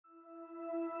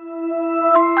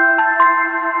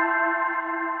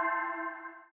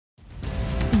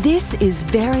This is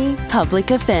Very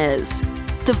Public Affairs,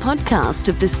 the podcast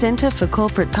of the Centre for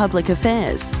Corporate Public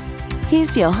Affairs.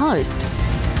 Here's your host.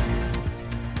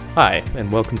 Hi,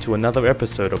 and welcome to another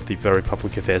episode of the Very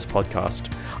Public Affairs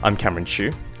podcast. I'm Cameron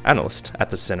Chu, analyst at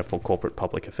the Centre for Corporate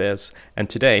Public Affairs, and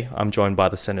today I'm joined by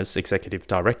the Centre's Executive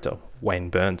Director,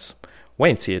 Wayne Burns.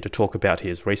 Wayne's here to talk about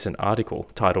his recent article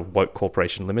titled Woke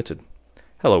Corporation Limited.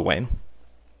 Hello, Wayne.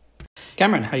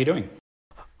 Cameron, how are you doing?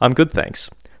 I'm good, thanks.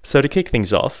 So to kick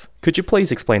things off, could you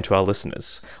please explain to our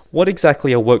listeners, what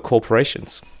exactly are woke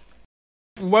corporations?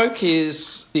 Woke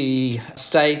is the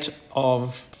state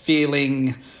of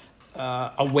feeling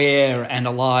aware and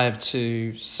alive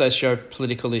to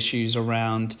socio-political issues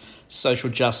around social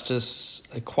justice,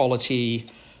 equality,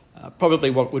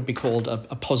 probably what would be called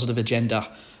a positive agenda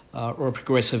or a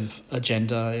progressive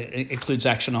agenda. It includes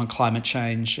action on climate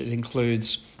change. It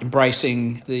includes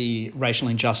embracing the racial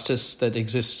injustice that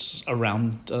exists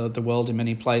around the world in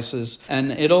many places.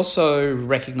 And it also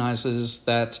recognises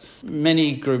that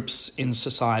many groups in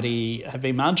society have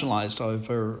been marginalised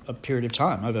over a period of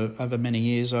time, over many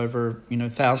years, over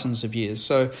thousands of years.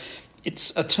 So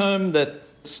it's a term that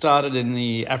started in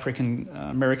the African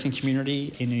American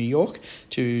community in New York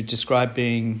to describe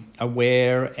being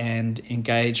aware and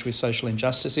engaged with social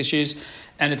injustice issues,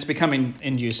 and it's becoming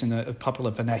in use in the popular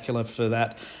vernacular for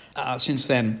that since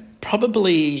then.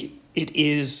 Probably it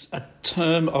is a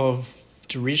term of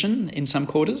derision in some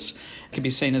quarters. It can be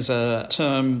seen as a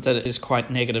term that is quite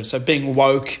negative. So being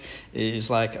woke is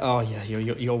like, oh yeah,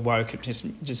 you're woke. It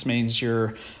just means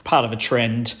you're part of a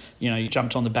trend. You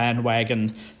jumped on the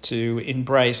bandwagon to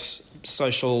embrace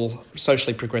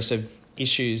socially progressive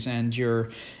issues, and you're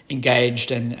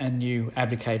engaged and you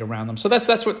advocate around them. So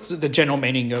that's what the general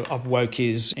meaning of woke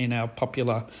is in our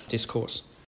popular discourse.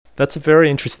 That's a very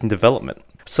interesting development.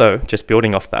 So, just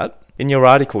building off that, in your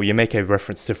article you make a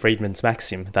reference to Friedman's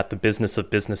maxim that the business of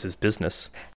business is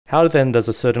business. How then does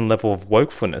a certain level of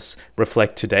wokefulness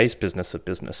reflect today's business of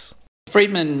business?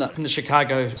 Friedman, in the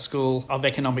Chicago School of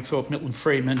Economic Thought, Milton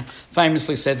Friedman,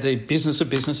 famously said the business of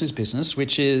business is business,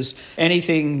 which is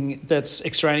anything that's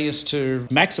extraneous to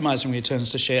maximising returns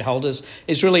to shareholders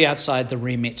is really outside the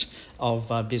remit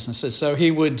of businesses. So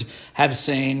he would have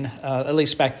seen, at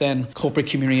least back then, corporate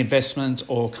community investment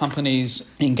or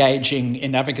companies engaging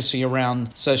in advocacy around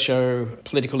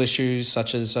socio-political issues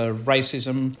such as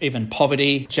racism, even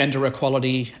poverty, gender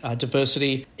equality,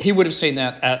 diversity. He would have seen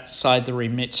that outside the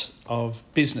remit of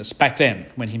business back then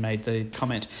when he made the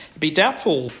comment. It'd be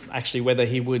doubtful, actually, whether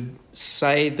he would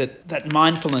say that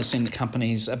mindfulness in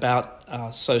companies about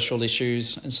social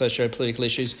issues and socio-political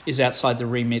issues is outside the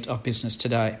remit of business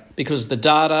today, because the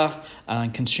data,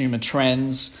 consumer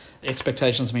trends,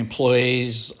 expectations of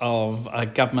employees, of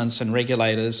governments and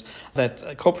regulators,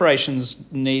 that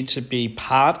corporations need to be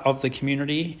part of the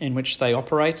community in which they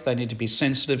operate. They need to be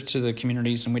sensitive to the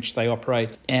communities in which they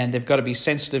operate, and they've got to be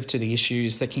sensitive to the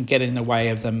issues that can get in the way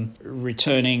of them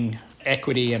returning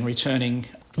equity and returning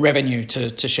revenue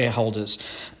to shareholders.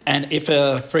 And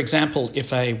for example,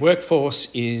 if a workforce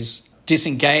is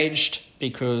disengaged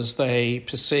because they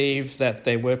perceive that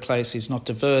their workplace is not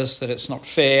diverse, that it's not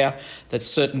fair, that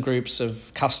certain groups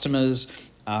of customers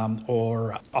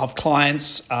or of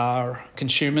clients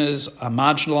consumers are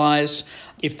marginalised,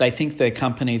 if they think their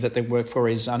company that they work for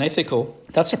is unethical,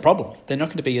 that's a problem. They're not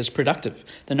going to be as productive.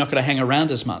 They're not going to hang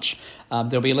around as much.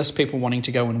 There'll be less people wanting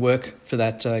to go and work for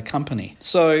that company.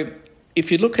 So if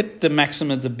you look at the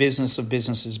maxim of the business of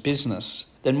business is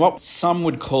business, then what some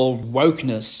would call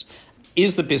wokeness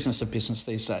is the business of business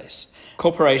these days.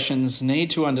 Corporations need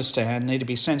to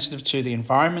be sensitive to the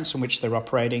environments in which they're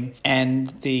operating and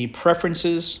the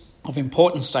preferences of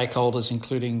important stakeholders,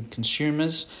 including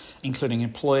consumers, including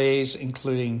employees,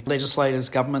 including legislators,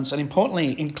 governments, and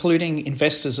importantly, including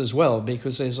investors as well,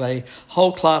 because there's a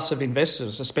whole class of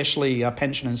investors, especially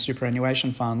pension and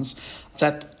superannuation funds,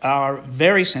 that are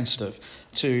very sensitive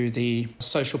to the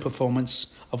social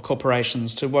performance of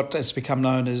corporations, to what has become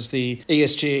known as the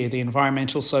ESG, the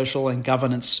environmental, social and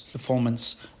governance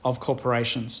performance of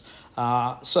corporations.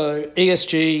 So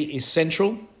ESG is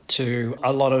central to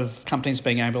a lot of companies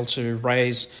being able to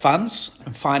raise funds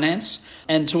and finance,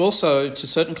 and to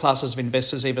certain classes of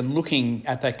investors even looking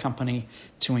at that company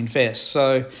to invest.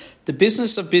 So the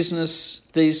business of business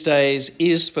these days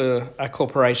is for a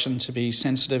corporation to be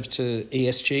sensitive to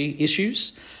ESG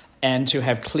issues and to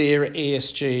have clear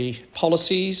ESG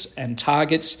policies and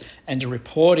targets and to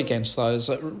report against those.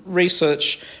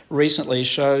 Research recently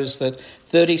shows that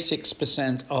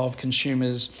 36% of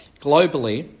consumers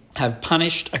globally have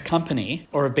punished a company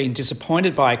or have been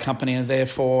disappointed by a company and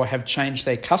therefore have changed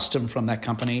their custom from that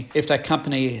company if that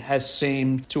company has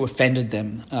seemed to offended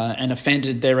them and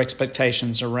offended their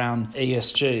expectations around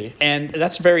ESG. And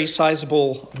that's a very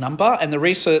sizable number. And the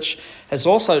research has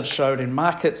also showed in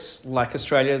markets like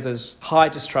Australia, there's high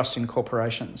distrust in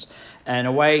corporations. And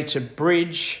a way to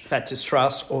bridge that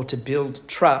distrust or to build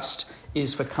trust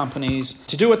is for companies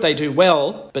to do what they do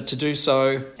well, but to do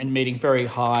so in meeting very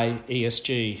high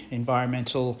ESG,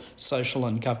 environmental, social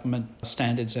and government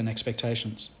standards and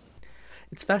expectations.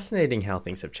 It's fascinating how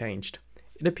things have changed.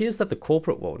 It appears that the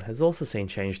corporate world has also seen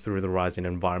change through the rise in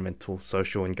environmental,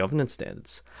 social and governance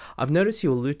standards. I've noticed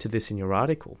you allude to this in your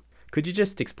article. Could you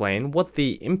just explain what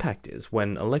the impact is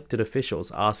when elected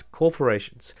officials ask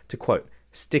corporations to, quote,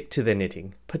 stick to their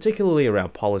knitting, particularly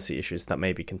around policy issues that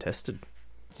may be contested?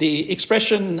 The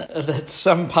expression that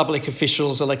some public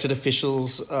officials, elected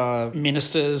officials,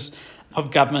 ministers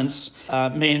of governments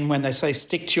mean when they say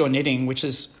stick to your knitting, which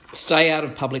is stay out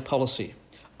of public policy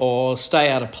or stay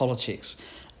out of politics.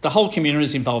 The whole community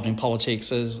is involved in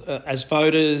politics as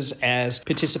voters, as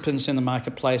participants in the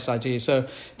marketplace idea. So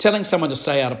telling someone to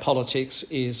stay out of politics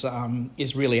is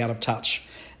really out of touch.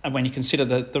 And when you consider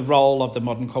the role of the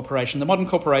modern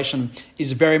corporation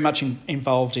is very much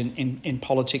involved in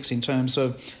politics in terms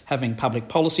of having public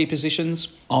policy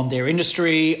positions on their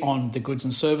industry, on the goods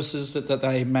and services that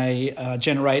they may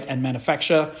generate and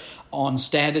manufacture, on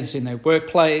standards in their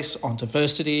workplace, on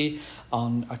diversity,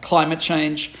 on climate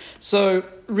change. So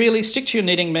really, stick to your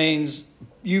knitting means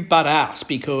you butt out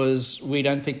because we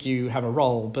don't think you have a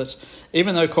role. But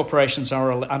even though corporations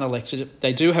are unelected,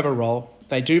 they do have a role.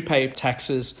 They do pay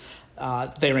taxes.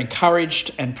 They're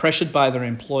encouraged and pressured by their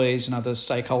employees and other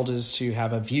stakeholders to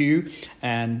have a view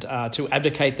and to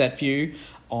advocate that view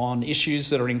on issues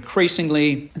that are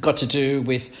increasingly got to do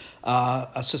with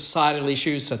societal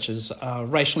issues such as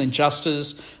racial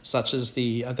injustice, such as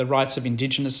the rights of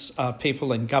Indigenous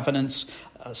people and governance,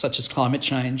 such as climate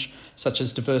change, such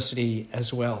as diversity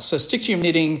as well. So stick to your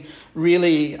knitting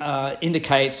really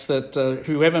indicates that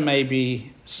whoever may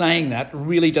be saying that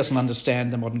really doesn't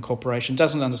understand the modern corporation,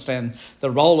 doesn't understand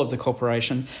the role of the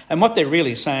corporation. And what they're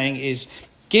really saying is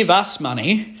give us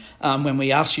money when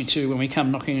we ask you to, when we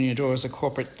come knocking on your door as a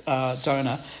corporate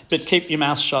donor, but keep your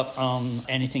mouth shut on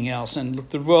anything else. And look,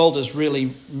 the world has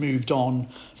really moved on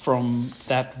from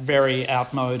that very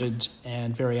outmoded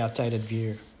and very outdated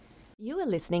view. You are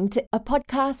listening to a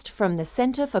podcast from the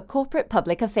Centre for Corporate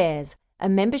Public Affairs, a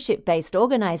membership-based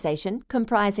organisation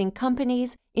comprising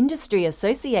companies, industry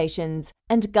associations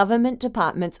and government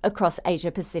departments across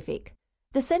Asia-Pacific.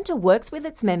 The Centre works with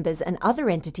its members and other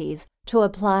entities to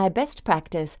apply best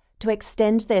practice to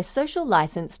extend their social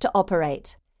licence to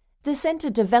operate. The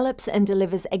Centre develops and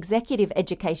delivers executive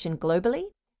education globally,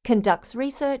 conducts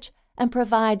research and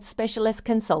provides specialist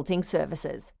consulting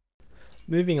services.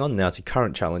 Moving on now to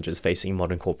current challenges facing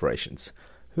modern corporations.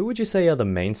 Who would you say are the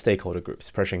main stakeholder groups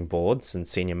pressuring boards and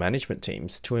senior management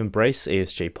teams to embrace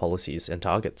ESG policies and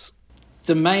targets?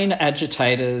 The main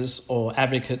agitators or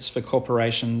advocates for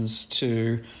corporations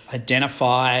to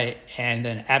identify and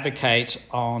then advocate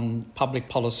on public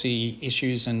policy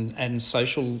issues and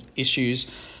social issues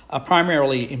are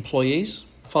primarily employees,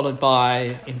 followed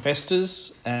by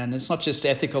investors, and it's not just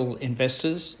ethical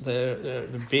investors. The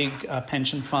big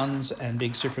pension funds and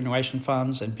big superannuation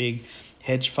funds and big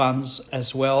hedge funds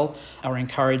as well are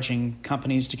encouraging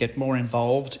companies to get more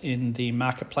involved in the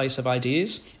marketplace of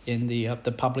ideas, in the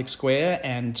public square,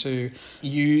 and to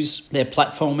use their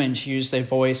platform and to use their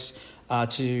voice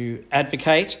to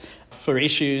advocate for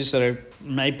issues that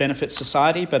may benefit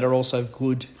society but are also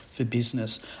good for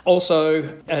business.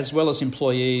 Also, as well as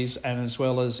employees and as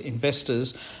well as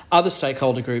investors, other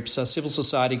stakeholder groups, civil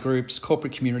society groups,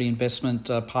 corporate community investment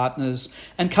partners,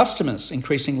 and customers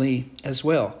increasingly as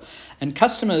well. And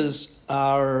customers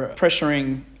are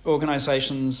pressuring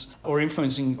organisations or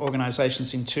influencing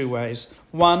organisations in two ways.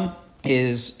 One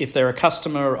is if they're a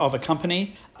customer of a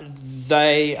company,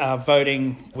 they are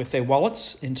voting with their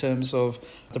wallets in terms of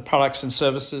the products and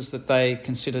services that they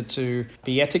consider to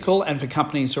be ethical, and for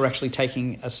companies who are actually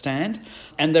taking a stand.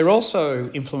 And they're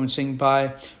also influencing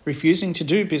by refusing to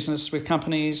do business with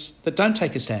companies that don't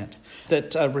take a stand,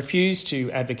 that refuse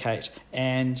to advocate.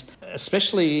 And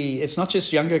especially, it's not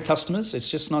just younger customers,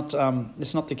 it's not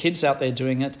the kids out there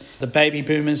doing it. The baby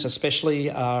boomers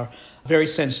especially are very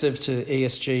sensitive to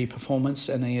ESG performance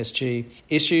and ESG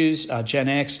issues, Gen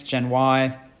X, Gen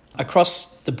Y,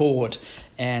 across the board.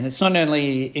 And it's not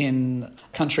only in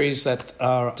countries that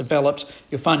are developed,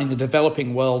 you'll find in the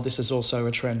developing world this is also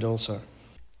a trend also.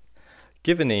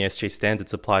 Given ESG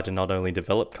standards apply to not only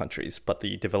developed countries, but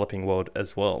the developing world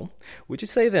as well, would you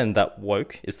say then that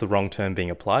woke is the wrong term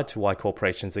being applied to why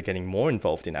corporations are getting more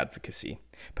involved in advocacy,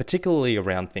 particularly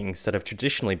around things that have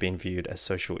traditionally been viewed as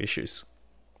social issues?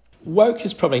 Woke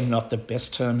is probably not the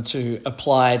best term to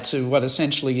apply to what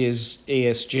essentially is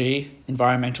ESG,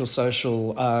 environmental,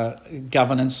 social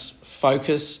governance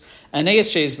focus. And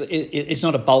ESG is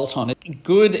not a bolt-on.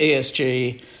 Good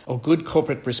ESG or good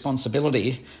corporate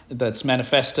responsibility that's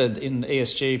manifested in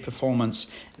ESG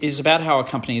performance is about how a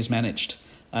company is managed.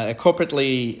 A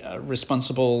corporately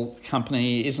responsible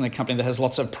company isn't a company that has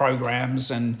lots of programs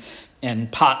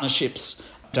and partnerships,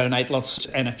 donate lots to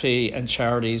NFP and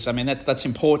charities. I mean, that's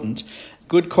important.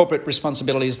 Good corporate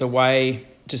responsibility is the way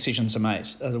decisions are made,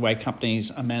 the way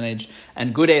companies are managed.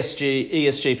 And good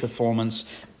ESG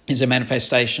performance is a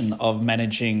manifestation of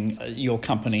managing your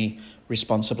company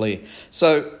responsibly.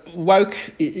 So woke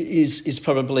is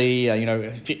probably,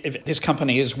 if this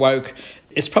company is woke,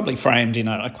 it's probably framed in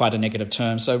quite a negative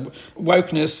term. So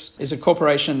wokeness, is a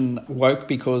corporation woke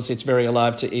because it's very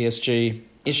alive to ESG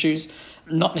issues?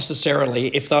 Not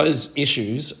necessarily if those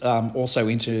issues also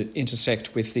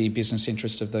intersect with the business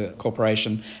interest of the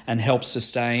corporation and help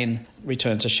sustain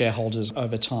return to shareholders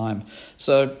over time.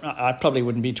 So I probably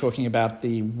wouldn't be talking about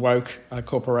the woke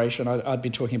corporation. I'd be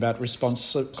talking about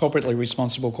corporately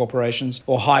responsible corporations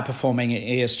or high-performing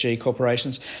ESG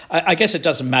corporations. I guess it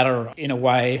doesn't matter in a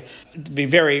way. There'd be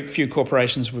very few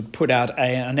corporations would put out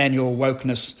an annual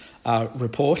wokeness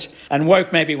report. And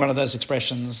woke may be one of those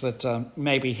expressions that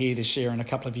may be here this year in a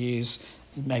couple of years,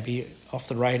 maybe off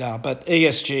the radar. But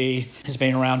ESG has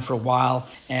been around for a while,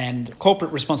 and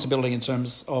corporate responsibility in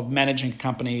terms of managing a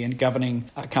company and governing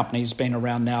a company has been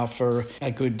around now for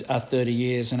a good 30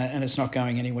 years, and it's not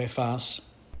going anywhere fast.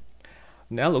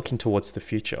 Now looking towards the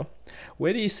future,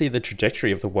 where do you see the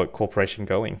trajectory of the woke corporation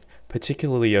going,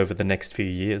 particularly over the next few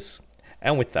years?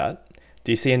 And with that,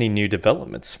 do you see any new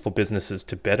developments for businesses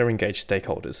to better engage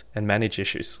stakeholders and manage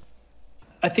issues?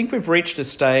 I think we've reached a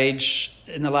stage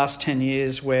in the last 10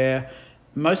 years where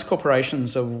most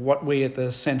corporations are what we at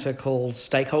the Centre call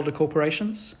stakeholder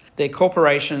corporations. They're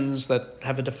corporations that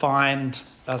have a defined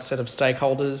set of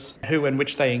stakeholders who and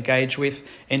which they engage with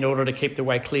in order to keep the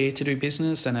way clear to do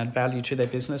business and add value to their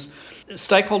business.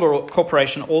 Stakeholder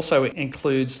corporation also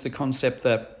includes the concept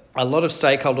that a lot of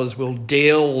stakeholders will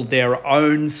deal their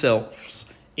own selves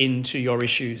into your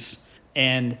issues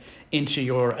and into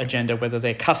your agenda, whether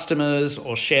they're customers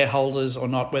or shareholders or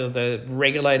not, whether they're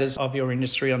regulators of your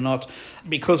industry or not.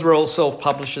 Because we're all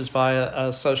self-publishers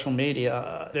via social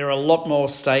media, there are a lot more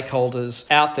stakeholders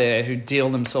out there who deal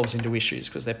themselves into issues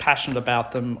because they're passionate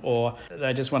about them, or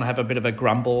they just want to have a bit of a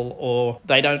grumble, or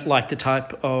they don't like the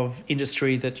type of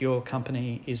industry that your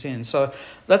company is in. So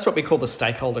that's what we call the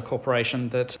stakeholder corporation,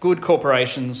 that good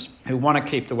corporations who want to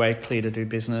keep the way clear to do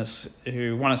business,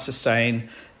 who want to sustain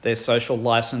their social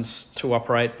license to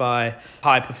operate by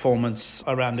high performance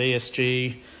around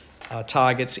ESG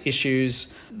targets,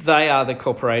 issues. They are the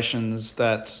corporations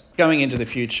that going into the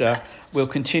future will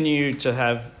continue to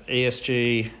have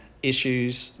ESG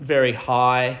issues very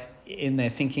high in their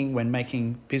thinking when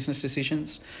making business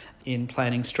decisions, in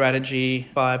planning strategy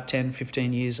 5, 10,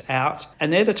 15 years out.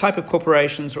 And they're the type of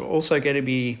corporations who are also going to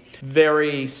be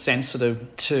very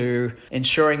sensitive to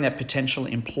ensuring that potential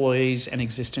employees and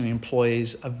existing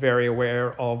employees are very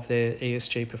aware of their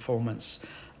ESG performance.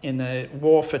 In the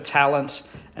war for talent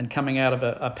and coming out of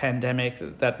a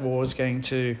pandemic, that war is going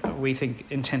to, we think,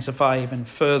 intensify even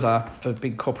further for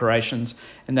big corporations.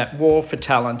 In that war for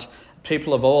talent,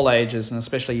 people of all ages, and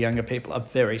especially younger people, are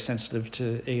very sensitive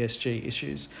to ESG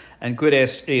issues. And good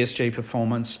ESG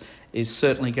performance is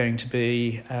certainly going to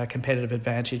be a competitive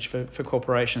advantage for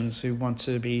corporations who want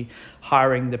to be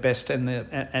hiring the best and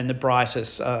the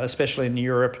brightest, especially in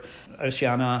Europe,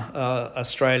 Oceania,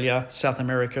 Australia, South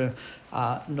America,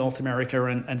 North America,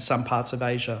 and some parts of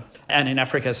Asia, and in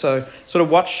Africa. So sort of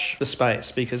watch the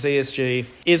space, because ESG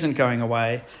isn't going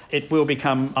away. It will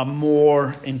become a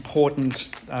more important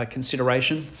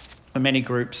consideration for many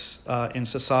groups in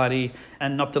society,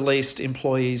 and not the least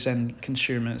employees and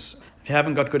consumers. If you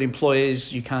haven't got good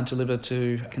employees, you can't deliver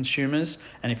to consumers.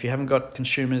 And if you haven't got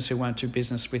consumers who won't do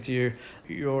business with you,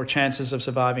 your chances of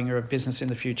surviving your business in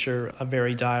the future are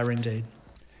very dire indeed.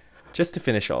 Just to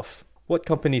finish off, what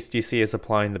companies do you see as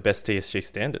applying the best ESG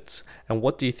standards, and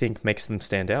what do you think makes them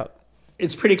stand out?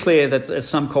 It's pretty clear that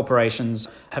some corporations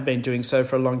have been doing so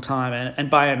for a long time. And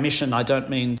by omission, I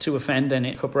don't mean to offend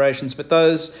any corporations, but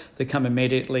those that come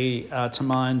immediately to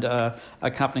mind are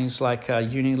companies like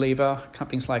Unilever,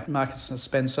 companies like Marks &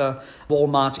 Spencer,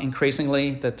 Walmart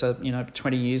increasingly, that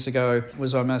 20 years ago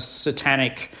was almost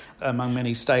satanic among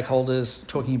many stakeholders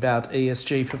talking about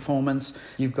ESG performance.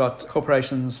 You've got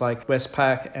corporations like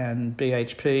Westpac and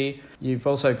BHP. You've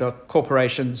also got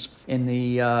corporations in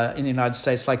the United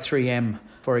States like 3M,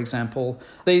 for example.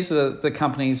 These are the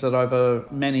companies that over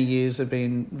many years have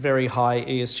been very high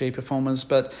ESG performers,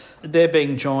 but they're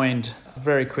being joined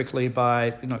very quickly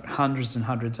by hundreds and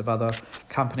hundreds of other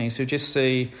companies who just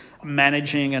see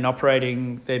managing and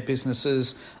operating their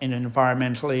businesses in an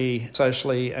environmentally,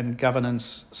 socially and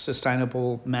governance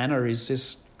sustainable manner is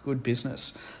just good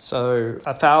business. So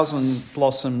 1,000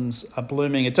 blossoms are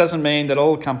blooming. It doesn't mean that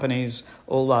all companies,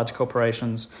 all large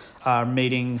corporations are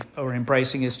meeting or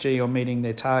embracing ESG or meeting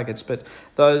their targets, but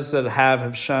those that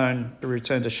have shown a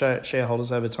return to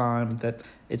shareholders over time that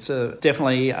it's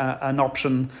definitely an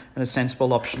option and a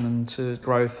sensible option to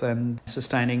growth and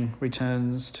sustaining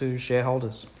returns to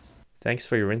shareholders. Thanks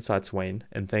for your insights, Wayne,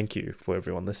 and thank you for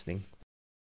everyone listening.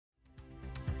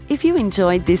 If you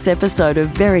enjoyed this episode of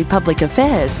Very Public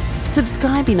Affairs,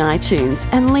 subscribe in iTunes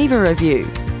and leave a review.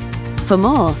 For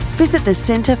more, visit the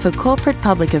Centre for Corporate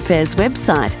Public Affairs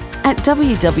website at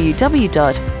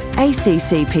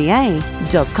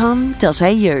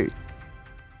www.accpa.com.au.